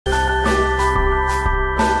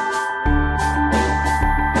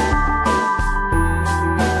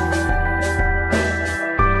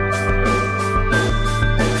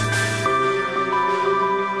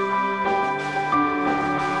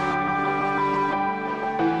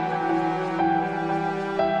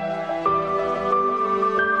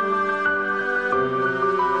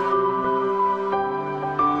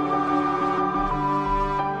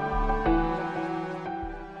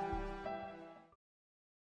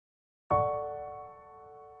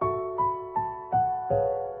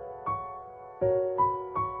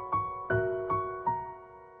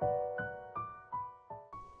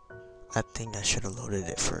I think I should have loaded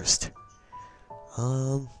it first.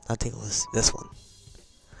 I think it was this one.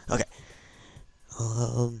 Okay.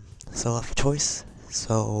 So I have a choice.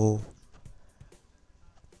 So,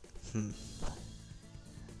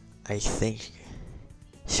 I think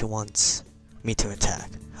she wants me to attack.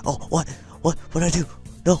 Oh, what? What did I do?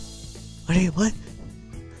 No. What?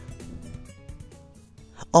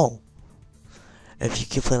 Oh. If you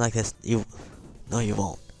keep playing like this, no, you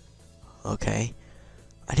won't. Okay.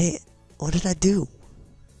 What did I do?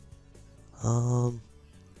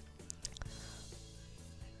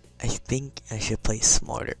 I think I should play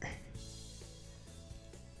smarter.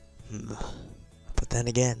 But then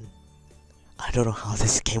again, I don't know how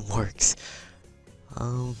this game works.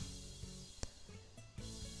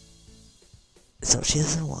 So she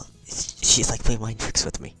doesn't want. She's like playing mind tricks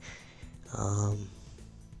with me.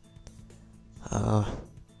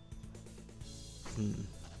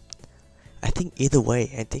 I think either way,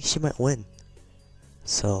 I think she might win.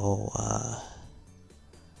 So,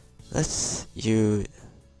 yeah,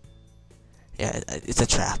 it's a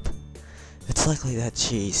trap. It's likely that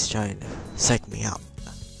she's trying to psych me out.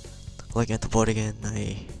 Looking at the board again,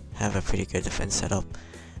 I have a pretty good defense setup,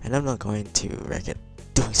 and I'm not going to wreck it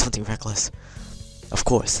doing something reckless. Of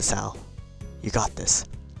course, Hisao, you got this.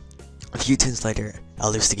 A few turns later,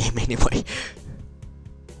 I'll lose the game anyway.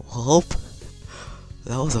 Welp,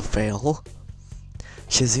 that was a fail.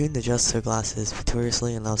 Shizune adjusts her glasses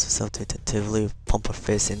victoriously and allows herself to tentatively pump her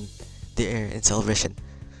fist in the air in celebration.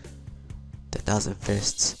 1,000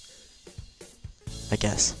 fists. I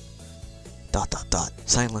guess. ...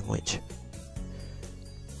 Sign language.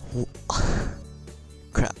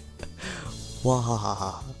 Crap.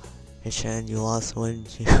 Wahahaha. Shan, you lost when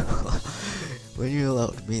you when you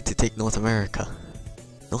allowed me to take North America.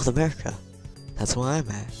 North America? That's where I'm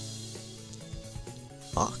at.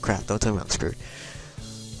 Oh crap, don't tell me I'm screwed.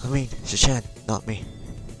 I mean, Shan, not me.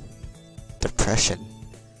 Depression.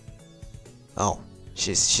 Oh,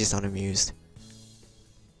 she's not amused.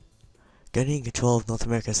 Getting control of North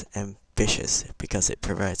America is ambitious because it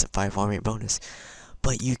provides a 5 army bonus,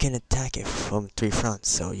 but you can attack it from 3 fronts,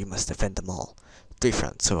 so you must defend them all. 3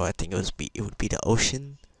 fronts, so I think it would be the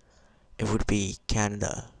ocean, it would be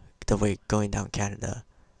Canada, the way going down Canada,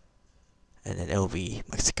 and then it will be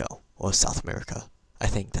Mexico or South America. I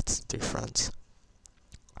think that's 3 fronts.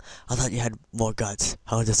 I thought you had more guts.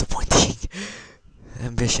 How disappointing.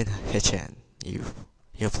 Ambition, Hichan.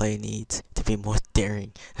 Your play needs to be more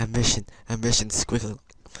daring. Ambition, squiggly.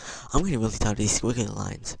 I'm getting really tired of these squiggly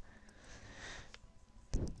lines. ...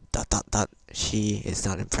 She is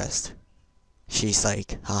not impressed. She's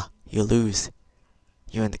like, you lose.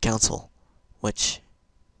 You're in the council. Which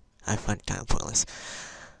I find kind of pointless.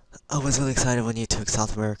 I was really excited when you took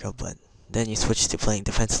South America, but then you switched to playing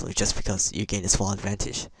defensively just because you gained a small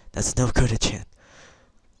advantage. That's no good, Chan.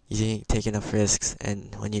 You didn't take enough risks,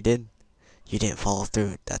 and when you did, you didn't follow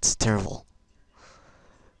through. That's terrible.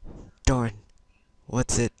 Darn.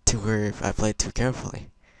 What's it to her if I played too carefully?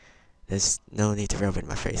 There's no need to rub it in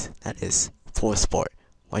my face. That is poor sport.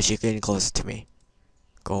 Why is she getting closer to me?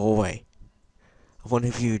 Go away. I wonder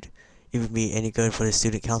if you'd even be any good for the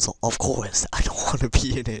student council. Of course, I don't want to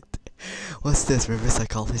be in it. What's this, reverse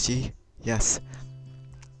psychology? Yes.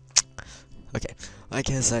 Okay, I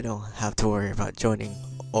guess I don't have to worry about joining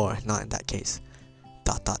or not in that case. ...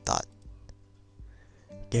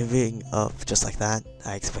 Giving up just like that?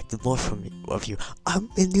 I expected more from of you. I'm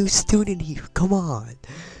a new student here, come on.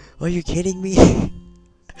 Are you kidding me?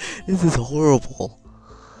 This is horrible.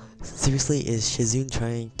 Seriously, is Shizune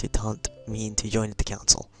trying to taunt me into joining the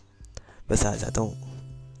council? Besides, I don't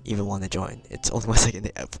even want to join. It's only my second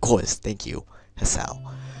day. Of course, thank you, Hisao.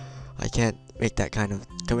 I can't make that kind of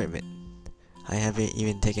commitment. I haven't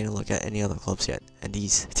even taken a look at any other clubs yet, and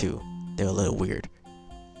these two, they're a little weird.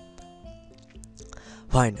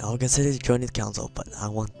 Fine, I'll consider joining the council, but I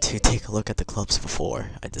want to take a look at the clubs before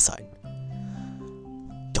I decide.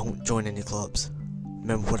 Don't join any clubs.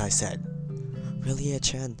 Remember what I said. Really,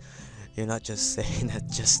 Chan? You're not just saying that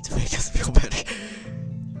just to make us feel better.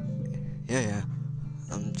 Yeah.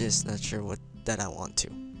 I'm just not sure that I want to.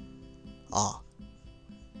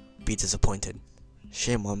 Be disappointed.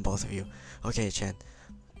 Shame on both of you. Okay, Chan,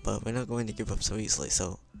 but we're not going to give up so easily,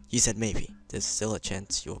 so you said maybe. There's still a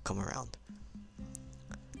chance you'll come around. ...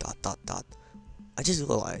 I just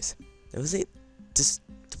realized, there was just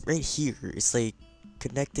right here, it's like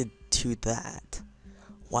connected to that.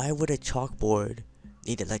 Why would a chalkboard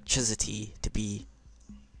need electricity to be...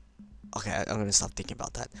 Okay, I'm gonna stop thinking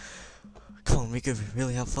about that. Come on, we could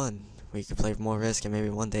really have fun. We could play more Risk, and maybe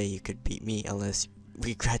one day you could beat me unless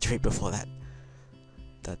we graduate before that.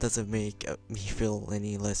 that doesn't make me feel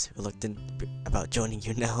any less reluctant about joining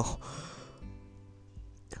you now.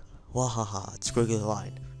 Wahaha, squiggly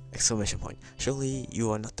line, exclamation point. Surely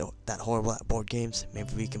you are not that horrible at board games.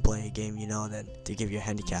 Maybe we can play a game you know then to give you a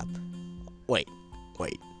handicap. Wait,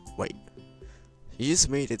 wait, wait. You just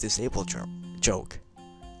made a disabled joke.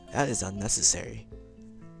 That is unnecessary.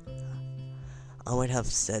 I might have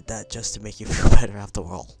said that just to make you feel better after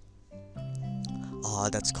all. Aw,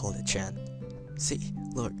 that's called a Chan. See,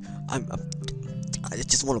 look, I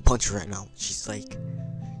just want to punch her right now. She's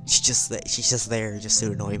just there just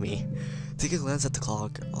to annoy me. Take a glance at the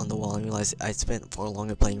clock on the wall and realize I spent far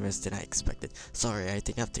longer playing Risk than I expected. Sorry, I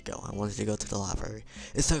think I have to go. I wanted to go to the library.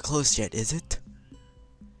 It's not closed yet, is it?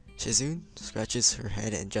 Shizune scratches her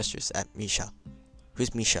head and gestures at Misha.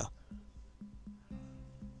 Who's Misha?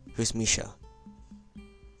 Who's Misha?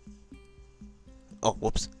 Oh,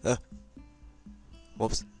 whoops.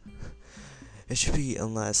 Whoops. It should be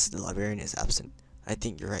unless the librarian is absent. I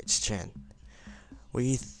think you're right, Chan.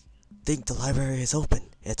 We think the library is open.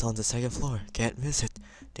 It's on the second floor. Can't miss it.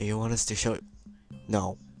 Do you want us to show it?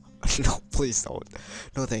 No. No, please don't.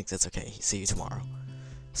 No thanks, it's okay. See you tomorrow.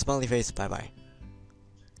 Smiley face, bye-bye.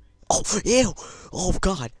 Oh, ew! Oh,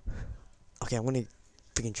 God! Okay, I'm gonna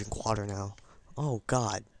freaking drink water now. Oh,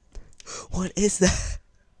 God. What is that?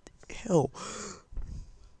 Ew.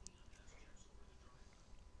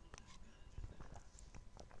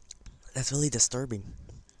 That's really disturbing.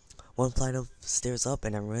 One flight of stairs up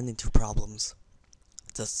and I ran into problems.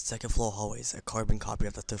 The second floor hallways, a carbon copy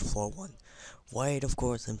of the third floor one. White, of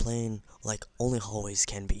course, and plain like only hallways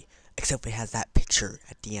can be. Except it has that picture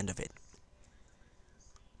at the end of it.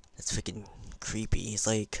 That's freaking creepy. He's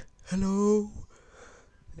like, hello?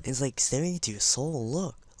 It's like staring into your soul.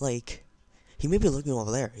 Look, like, he may be looking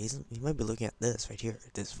over there. He might be looking at this right here,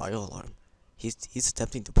 this fire alarm. He's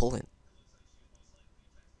attempting to pull it.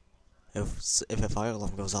 If a fire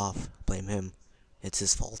alarm goes off, blame him. It's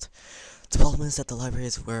his fault. The problem is that the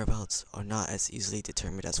library's whereabouts are not as easily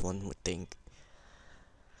determined as one would think.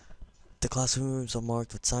 The classrooms are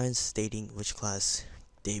marked with signs stating which class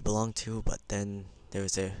they belong to, but then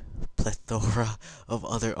there's a plethora of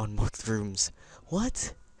other unmarked rooms.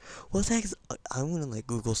 What? What the heck is, I'm gonna like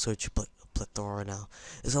Google search plethora now.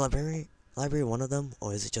 Is the library one of them,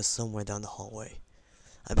 or is it just somewhere down the hallway?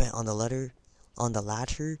 I bet on the latter,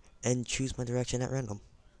 and choose my direction at random.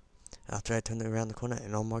 After I turn around the corner,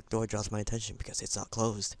 an unmarked door draws my attention because it's not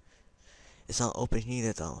closed. It's not open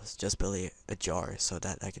either though, it's just barely ajar so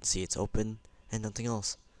that I can see it's open and nothing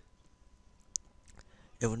else.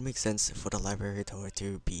 It would make sense for the library door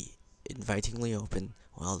to be invitingly open,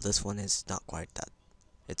 while this one is not quite that.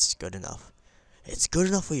 It's good enough. It's good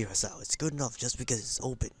enough for you, Hisao. It's good enough just because it's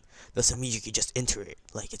open. Doesn't mean you can just enter it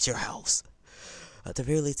like it's your house. At the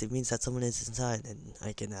very least, it means that someone is inside and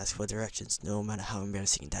I can ask for directions, no matter how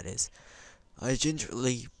embarrassing that is. I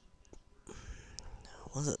gingerly...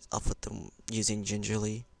 What's it up with them using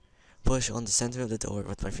gingerly? Push on the center of the door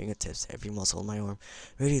with my fingertips, every muscle in my arm,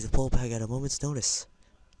 ready to pull back at a moment's notice.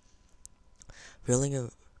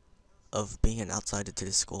 Feeling of being an outsider to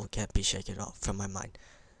the school can't be shaken off from my mind.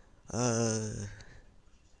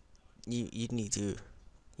 You need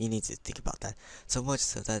to think about that. So much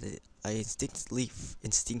so that I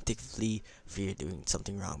instinctively fear doing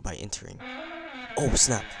something wrong by entering. Oh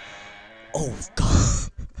snap! Oh god!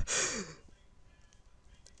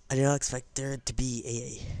 I did not expect there to be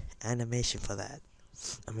a animation for that.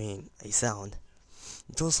 I mean, a sound.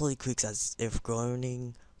 The door slowly creaks as if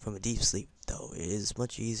groaning from a deep sleep, though it is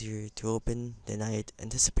much easier to open than I had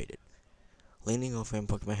anticipated. Leaning over and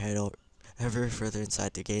poking my head ever further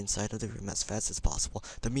inside to gain sight of the room as fast as possible,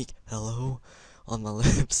 the meek hello on my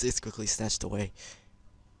lips is quickly snatched away.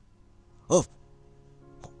 Oh!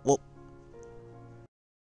 Well,